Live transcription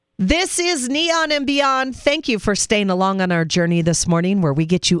This is Neon and Beyond. Thank you for staying along on our journey this morning, where we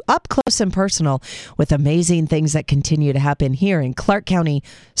get you up close and personal with amazing things that continue to happen here in Clark County,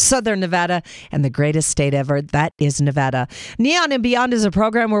 Southern Nevada, and the greatest state ever, that is Nevada. Neon and Beyond is a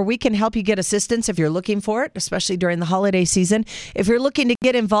program where we can help you get assistance if you're looking for it, especially during the holiday season. If you're looking to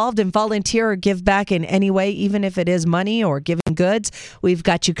get involved and volunteer or give back in any way, even if it is money or giving goods, we've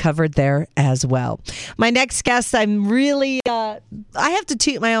got you covered there as well. My next guest, I'm really, I have to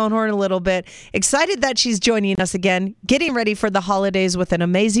toot my own horn a little bit. Excited that she's joining us again, getting ready for the holidays with an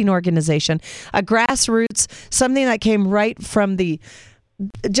amazing organization, a grassroots, something that came right from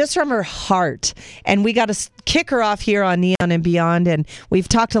just from her heart. And we got to kick her off here on Neon and Beyond. And we've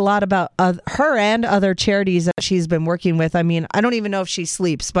talked a lot about her and other charities that she's been working with. I mean, I don't even know if she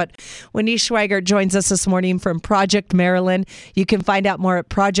sleeps, but Wendy Schweigert joins us this morning from Project Maryland. You can find out more at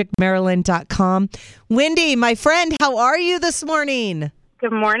projectmaryland.com. Wendy, my friend, how are you this morning?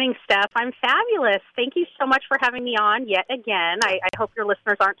 Good morning, Steph. I'm fabulous. Thank you so much for having me on yet again. I hope your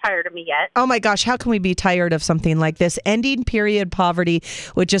listeners aren't tired of me yet. Oh my gosh, how can we be tired of something like this? Ending period poverty,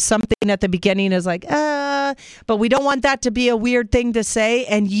 which is something at the beginning is like, but we don't want that to be a weird thing to say.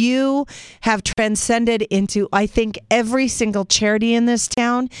 And you have transcended into, I think, every single charity in this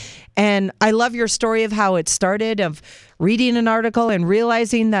town. And I love your story of how it started, of reading an article and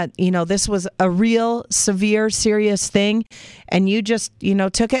realizing that, this was a real, severe, serious thing. And you just,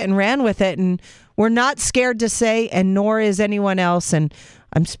 took it and ran with it. And we're not scared to say, and nor is anyone else. And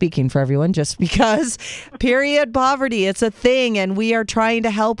I'm speaking for everyone just because period poverty, it's a thing. And we are trying to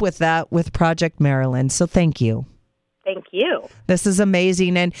help with that with Project Maryland. So thank you. Thank you. This is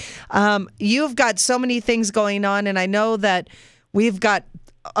amazing. And you've got so many things going on. And I know that we've got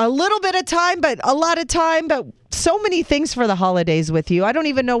a little bit of time, but a lot of time, but so many things for the holidays with you. I don't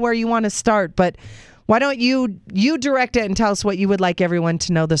even know where you want to start, but why don't you direct it and tell us what you would like everyone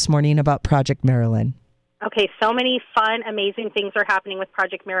to know this morning about Project Maryland? Okay, so many fun, amazing things are happening with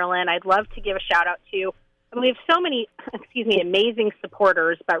Project Maryland. I'd love to give a shout out to, we have so many, amazing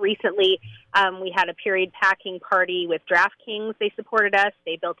supporters, but recently we had a period packing party with DraftKings. They supported us.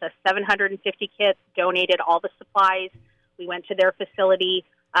 They built us 750 kits, donated all the supplies. We went to their facility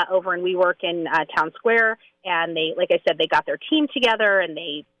over in WeWork in Town Square, and they, like I said, they got their team together and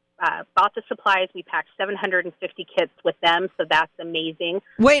they bought the supplies. We packed 750 kits with them, so that's amazing.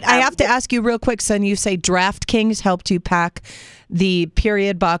 Wait, I have to ask you real quick, son. You say DraftKings helped you pack the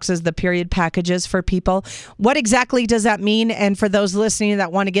period boxes, the period packages for people. What exactly does that mean? And for those listening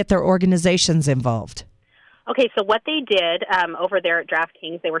that want to get their organizations involved. Okay, so what they did over there at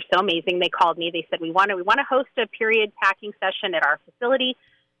DraftKings, they were so amazing. They called me. They said, we want to host a period packing session at our facility.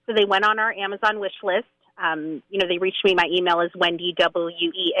 So they went on our Amazon wish list. They reached me. My email is Wendy,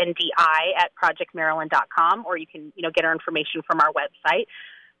 WENDI, at projectmaryland.com, or you can, get our information from our website.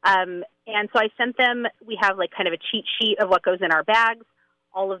 And so I sent them, we have like kind of a cheat sheet of what goes in our bags.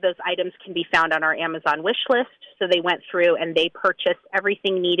 All of those items can be found on our Amazon wish list. So they went through and they purchased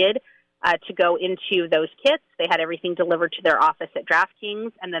everything needed to go into those kits. They had everything delivered to their office at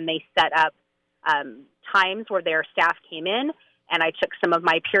DraftKings, and then they set up times where their staff came in, and I took some of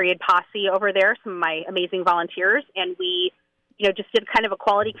my period posse over there, some of my amazing volunteers, and we, just did kind of a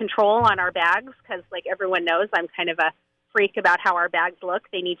quality control on our bags because, like everyone knows, I'm kind of a freak about how our bags look.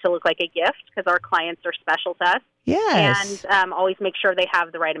 They need to look like a gift because our clients are special to us. Yes. And always make sure they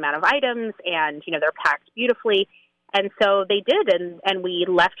have the right amount of items and, they're packed beautifully. And so they did, and we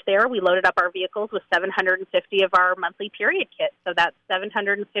left there. We loaded up our vehicles with 750 of our monthly period kits. So that's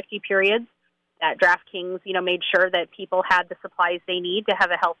 750 periods that DraftKings, made sure that people had the supplies they need to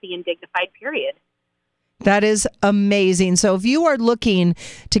have a healthy and dignified period. That is amazing. So if you are looking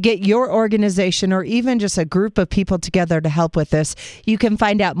to get your organization or even just a group of people together to help with this, you can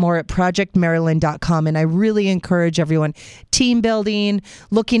find out more at projectmaryland.com. And I really encourage everyone, team building,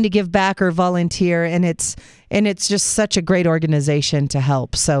 looking to give back or volunteer. And it's just such a great organization to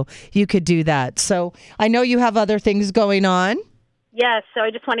help. So you could do that. So I know you have other things going on. Yes, so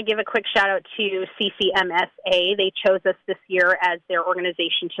I just want to give a quick shout out to CCMSA. They chose us this year as their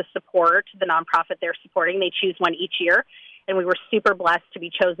organization to support the nonprofit they're supporting. They choose one each year, and we were super blessed to be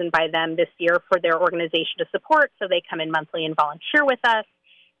chosen by them this year for their organization to support. So they come in monthly and volunteer with us,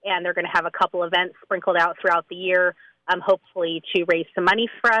 and they're going to have a couple events sprinkled out throughout the year, hopefully to raise some money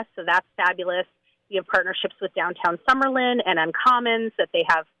for us. So that's fabulous. We have partnerships with Downtown Summerlin and Uncommons that they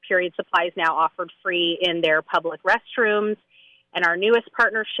have period supplies now offered free in their public restrooms. And our newest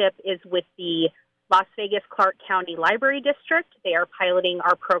partnership is with the Las Vegas Clark County Library District. They are piloting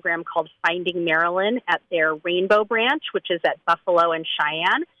our program called Finding Maryland at their Rainbow branch, which is at Buffalo and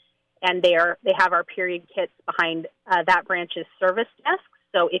Cheyenne. And they have our period kits behind that branch's service desks.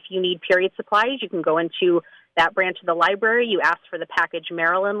 So if you need period supplies, you can go into that branch of the library. You ask for the package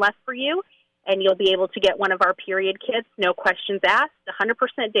Marilyn left for you, and you'll be able to get one of our period kits, no questions asked, 100%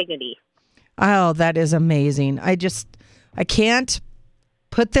 dignity. Oh, that is amazing. I can't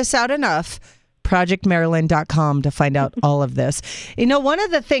put this out enough. ProjectMaryland.com to find out all of this. You know, one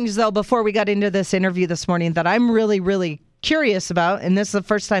of the things, though, before we got into this interview this morning that I'm really, really curious about, and this is the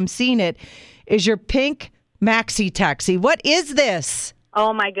first time seeing it, is your pink maxi taxi. What is this?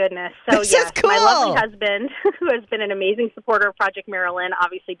 Oh, my goodness. So, this yes, is cool. My lovely husband, who has been an amazing supporter of Project Maryland,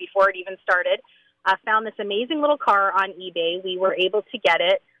 obviously before it even started, found this amazing little car on eBay. We were able to get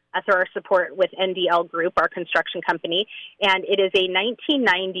it through our support with NDL Group, our construction company, and it is a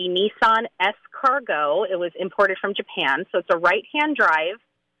 1990 Nissan S-Cargo. It was imported from Japan, so it's a right-hand drive,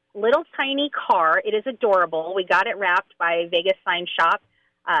 little tiny car. It is adorable. We got it wrapped by Vegas Sign Shop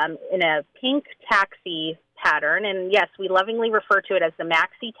in a pink taxi pattern, and yes, we lovingly refer to it as the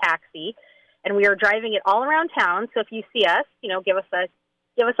Maxi Taxi, and we are driving it all around town. So if you see us, give us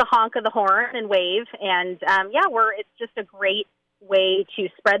a honk of the horn and wave, and it's just a great way to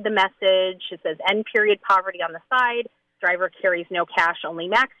spread the message. It says end period poverty on the side. Driver carries no cash, only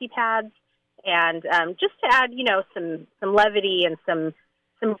maxi pads, and just to add, some levity and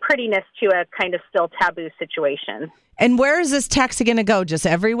some prettiness to a kind of still taboo situation. And where is this taxi going to go? Just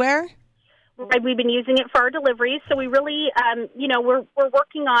everywhere? Right, we've been using it for our deliveries, so we really, we're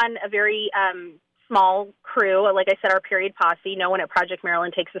working on a very small crew. Like I said, our period posse. No one at Project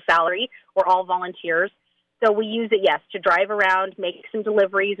Maryland takes a salary. We're all volunteers. So we use it, yes, to drive around, make some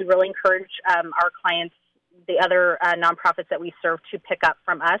deliveries. We really encourage our clients, the other nonprofits that we serve, to pick up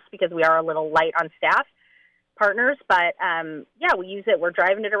from us because we are a little light on staff partners. But, we use it. We're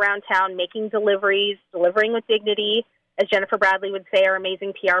driving it around town, making deliveries, delivering with dignity. As Jennifer Bradley would say, our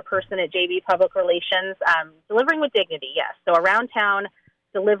amazing PR person at JV Public Relations, delivering with dignity, yes. So around town,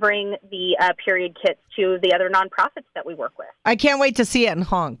 delivering the period kits to the other nonprofits that we work with. I can't wait to see it and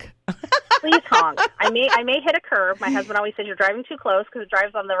honk. Please honk. I may hit a curb. My husband always says you're driving too close because it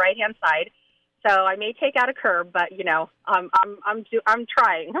drives on the right-hand side. So I may take out a curb, but I'm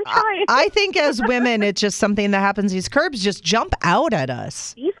trying. I think as women, it's just something that happens. These curbs just jump out at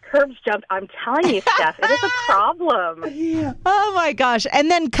us. These curbs jump. I'm telling you, Steph, it is a problem. Oh my gosh!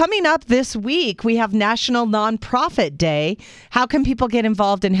 And then coming up this week, we have National Nonprofit Day. How can people get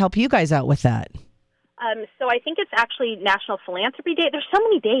involved and help you guys out with that? So I think it's actually National Philanthropy Day. There's so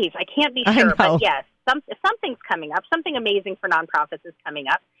many days. I can't be sure. But yes, something's coming up. Something amazing for nonprofits is coming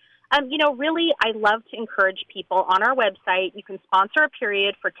up. Really, I love to encourage people on our website. You can sponsor a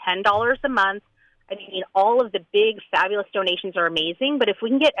period for $10 a month. I mean, all of the big, fabulous donations are amazing. But if we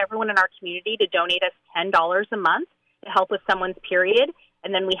can get everyone in our community to donate us $10 a month to help with someone's period,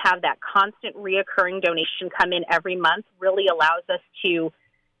 and then we have that constant reoccurring donation come in every month, really allows us to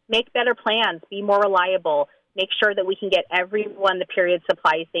make better plans, be more reliable, make sure that we can get everyone the period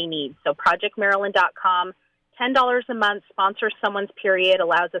supplies they need. So ProjectMaryland.com, $10 a month, sponsors someone's period,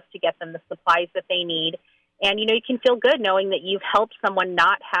 allows us to get them the supplies that they need. And, you can feel good knowing that you've helped someone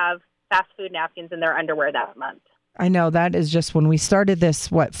not have fast food napkins in their underwear that month. I know. That is just when we started this,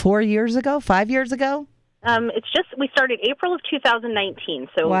 5 years ago? We started April of 2019,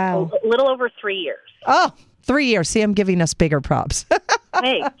 so wow. A little over 3 years. Oh, 3 years. See, I'm giving us bigger props.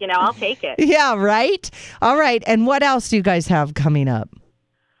 Hey, I'll take it. Yeah, right? All right. And what else do you guys have coming up?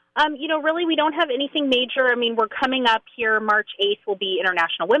 Really, we don't have anything major. I mean, we're coming up here. March 8th will be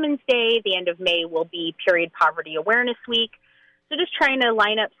International Women's Day. The end of May will be Period Poverty Awareness Week. So just trying to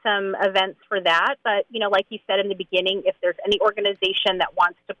line up some events for that. But, like you said in the beginning, if there's any organization that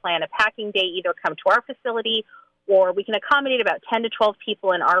wants to plan a packing day, either come to our facility or we can accommodate about 10 to 12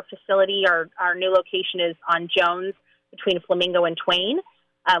 people in our facility. Our new location is on Jones between Flamingo and Twain.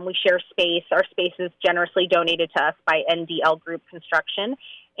 We share space. Our space is generously donated to us by NDL Group Construction.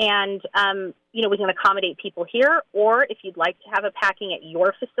 And, we can accommodate people here, or if you'd like to have a packing at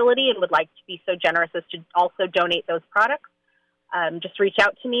your facility and would like to be so generous as to also donate those products, just reach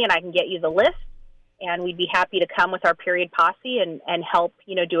out to me and I can get you the list, and we'd be happy to come with our period posse and help,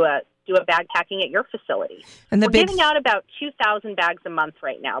 do a bag packing at your facility. And we're giving out about 2,000 bags a month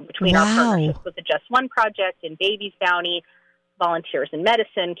right now between our partnerships with the Just One Project and Babies Bounty, Volunteers in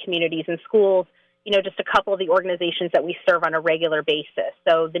Medicine, Communities in Schools, just a couple of the organizations that we serve on a regular basis.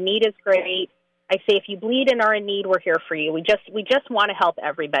 So the need is great. I say if you bleed and are in need, we're here for you. We just want to help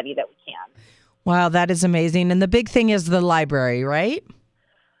everybody that we can. Wow, that is amazing. And the big thing is the library, right?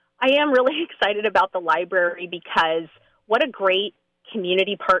 I am really excited about the library because what a great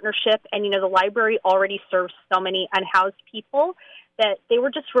community partnership. And, the library already serves so many unhoused people that they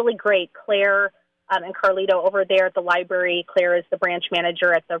were just really great. Claire and Carlito over there at the library. Claire is the branch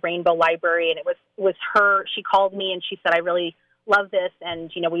manager at the Rainbow Library, and it was her. She called me and she said, I really love this, and,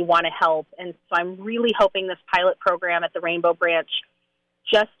 we want to help. And so I'm really hoping this pilot program at the Rainbow branch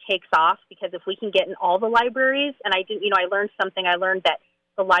just takes off, because if we can get in all the libraries, and I learned something. I learned that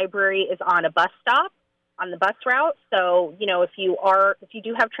the library is on a bus stop, on the bus route. So, if you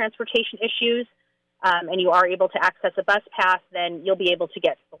do have transportation issues, and you are able to access a bus pass, then you'll be able to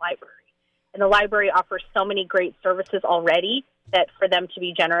get to the library. And the library offers so many great services already that for them to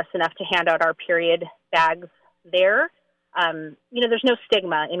be generous enough to hand out our period bags there, there's no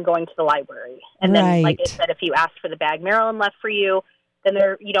stigma in going to the library. And then, like I said, if you ask for the bag Marilyn left for you, then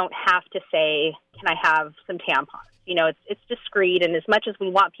you don't have to say, can I have some tampons? It's discreet. And as much as we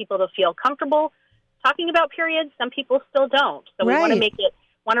want people to feel comfortable talking about periods, some people still don't. So we want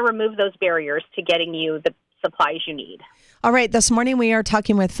to remove those barriers to getting you the supplies you need. All right. This morning we are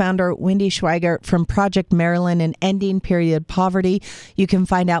talking with founder Wendy Schweigert from Project Marilyn and Ending Period Poverty. You can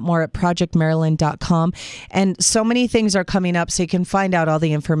find out more at projectmarilyn.com. And so many things are coming up, so you can find out all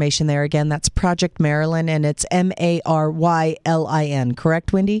the information there. Again, that's Project Marilyn, and it's Marylyn.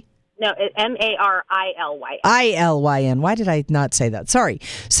 Correct, Wendy? No, it's Marylyn. ILYN. Why did I not say that? Sorry.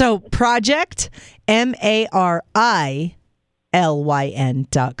 So Project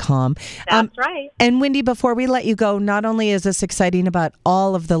MARYLYN.com. That's right. And Wendy, before we let you go, not only is this exciting about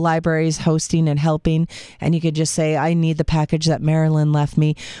all of the libraries hosting and helping, and you could just say, I need the package that Marilyn left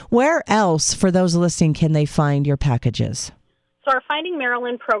me. Where else, for those listening, can they find your packages? So our Finding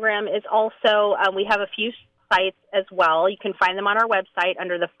Marilyn program is also, we have a few sites as well. You can find them on our website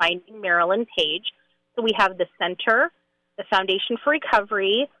under the Finding Marilyn page. So we have the Center, the Foundation for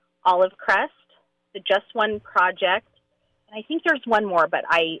Recovery, Olive Crest, the Just One Project, and I think there's one more, but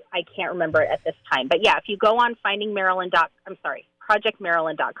I can't remember it at this time. But yeah, if you go on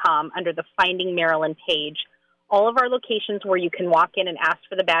projectmarilyn.com under the Finding Marilyn page, all of our locations where you can walk in and ask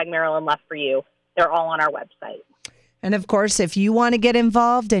for the bag Marilyn left for you, they're all on our website. And of course, if you want to get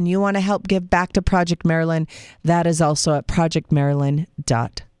involved and you want to help give back to Project Marilyn, that is also at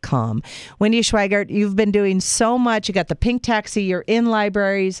projectmarilyn.com. Wendy Schweigert, you've been doing so much. You got the Pink Taxi, you're in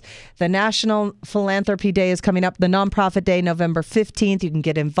libraries. The National Philanthropy Day is coming up, the Nonprofit Day, November 15th. You can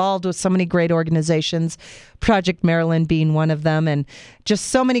get involved with so many great organizations, Project Marilyn being one of them, and just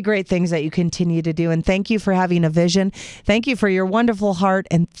so many great things that you continue to do. And thank you for having a vision. Thank you for your wonderful heart,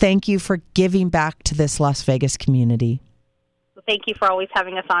 and thank you for giving back to this Las Vegas community. Thank you for always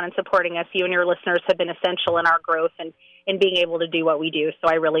having us on and supporting us. You and your listeners have been essential in our growth and in being able to do what we do. So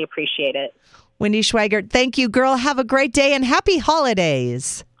I really appreciate it. Wendy Schweigert, thank you, girl. Have a great day and happy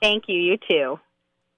holidays. Thank you. You too.